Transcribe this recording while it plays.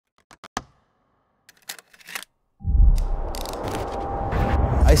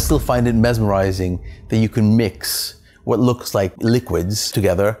I still find it mesmerizing that you can mix what looks like liquids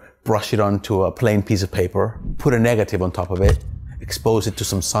together, brush it onto a plain piece of paper, put a negative on top of it, expose it to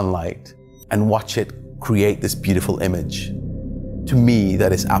some sunlight, and watch it create this beautiful image. To me,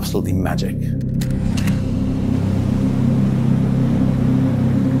 that is absolutely magic.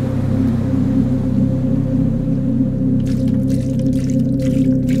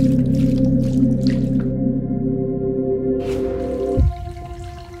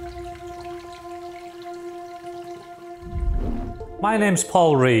 My name's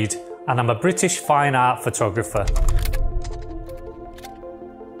Paul Reid and I'm a British fine art photographer.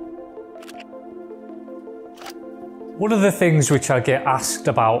 One of the things which I get asked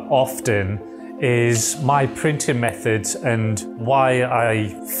about often is my printing methods and why I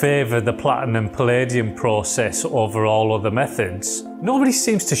favour the platinum palladium process over all other methods. Nobody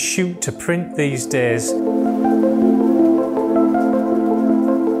seems to shoot to print these days.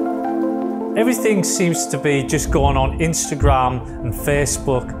 Everything seems to be just going on Instagram and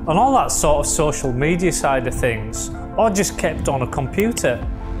Facebook and all that sort of social media side of things, or just kept on a computer.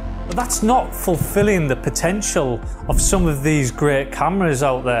 But that's not fulfilling the potential of some of these great cameras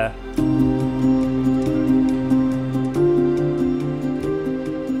out there.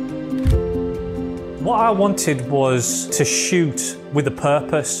 What I wanted was to shoot with a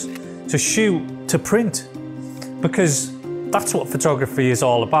purpose, to shoot to print, because that's what photography is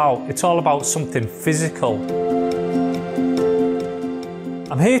all about. It's all about something physical.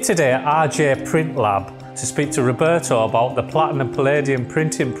 I'm here today at RJ Print Lab to speak to Roberto about the platinum palladium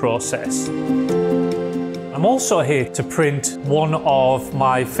printing process. I'm also here to print one of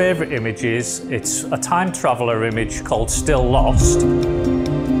my favourite images. It's a time traveller image called Still Lost.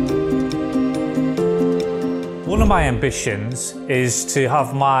 One of my ambitions is to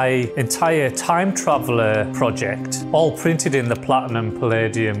have my entire time traveller project all printed in the platinum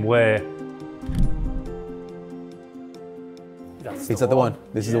palladium way. Is that the one?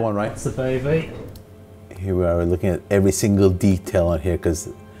 This is the one, right? That's the baby. Here we are looking at every single detail on here because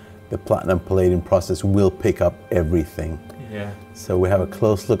the platinum palladium process will pick up everything. Yeah. So we have a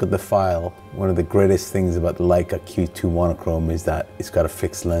close look at the file. One of the greatest things about the Leica Q2 Monochrom is that it's got a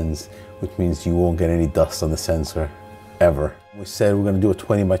fixed lens, which means you won't get any dust on the sensor, ever. We said we're going to do a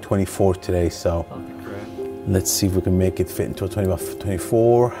 20 by 24 today, so let's see if we can make it fit into a 20 by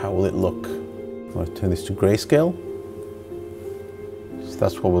 24. How will it look? I'm going to turn this to grayscale. So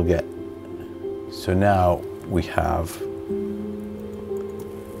that's what we'll get. So now we have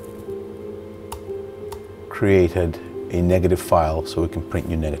created a negative file so we can print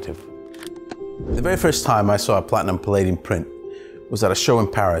new negative. The very first time I saw a platinum palladium print was at a show in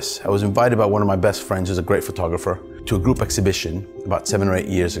Paris. I was invited by one of my best friends, who's a great photographer, to a group exhibition about 7 or 8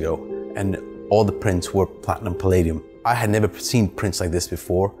 years ago, and all the prints were platinum palladium. I had never seen prints like this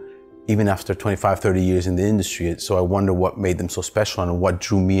before, even after 25, 30 years in the industry, so I wonder what made them so special and what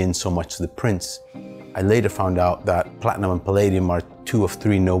drew me in so much to the prints. I later found out that platinum and palladium are 2 of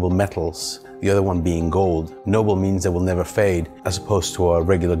 3 noble metals, the other one being gold. Noble means they will never fade, as opposed to a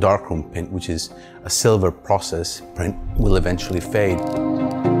regular darkroom print, which is a silver process print, will eventually fade.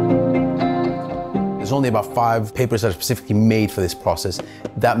 There's only about 5 papers that are specifically made for this process.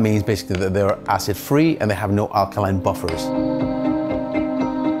 That means basically that they're acid-free and they have no alkaline buffers.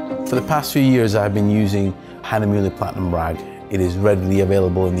 For the past few years, I've been using Hahnemühle Platinum Rag. It is readily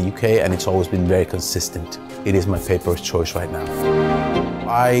available in the UK and it's always been very consistent. It is my paper of choice right now.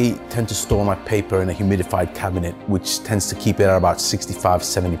 I tend to store my paper in a humidified cabinet, which tends to keep it at about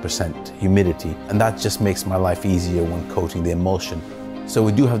 65–70% humidity, and that just makes my life easier when coating the emulsion. So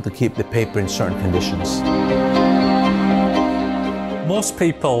we do have to keep the paper in certain conditions. Most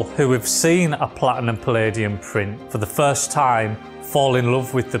people who have seen a platinum palladium print for the first time fall in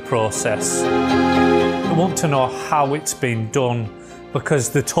love with the process. They want to know how it's been done because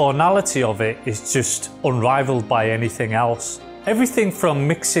the tonality of it is just unrivaled by anything else. Everything from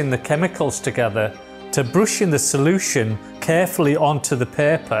mixing the chemicals together to brushing the solution carefully onto the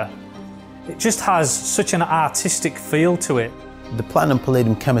paper. It just has such an artistic feel to it. The platinum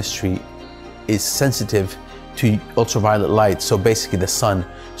palladium chemistry is sensitive to ultraviolet light, so basically the sun.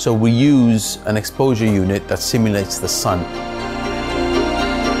 So we use an exposure unit that simulates the sun.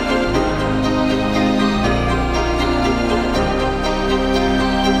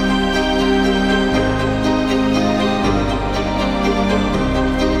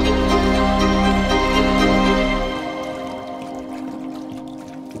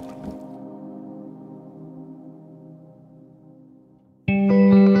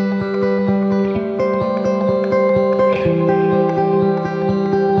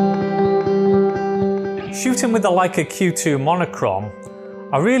 Shooting with the Leica Q2 Monochrom,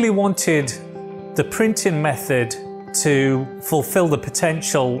 I really wanted the printing method to fulfill the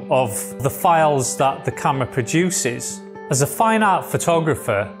potential of the files that the camera produces. As a fine art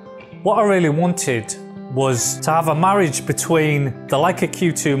photographer, what I really wanted was to have a marriage between the Leica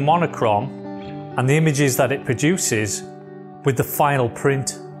Q2 Monochrom and the images that it produces with the final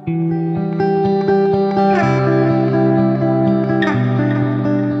print.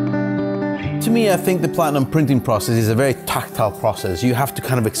 To me, I think the platinum printing process is a very tactile process. You have to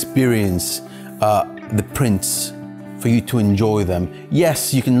kind of experience the prints for you to enjoy them.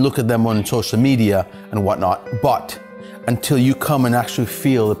 Yes, you can look at them on social media and whatnot, but until you come and actually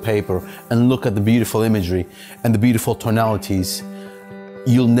feel the paper and look at the beautiful imagery and the beautiful tonalities,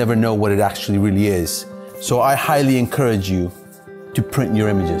 you'll never know what it actually really is. So I highly encourage you to print your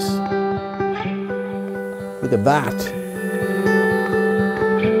images. Look at that.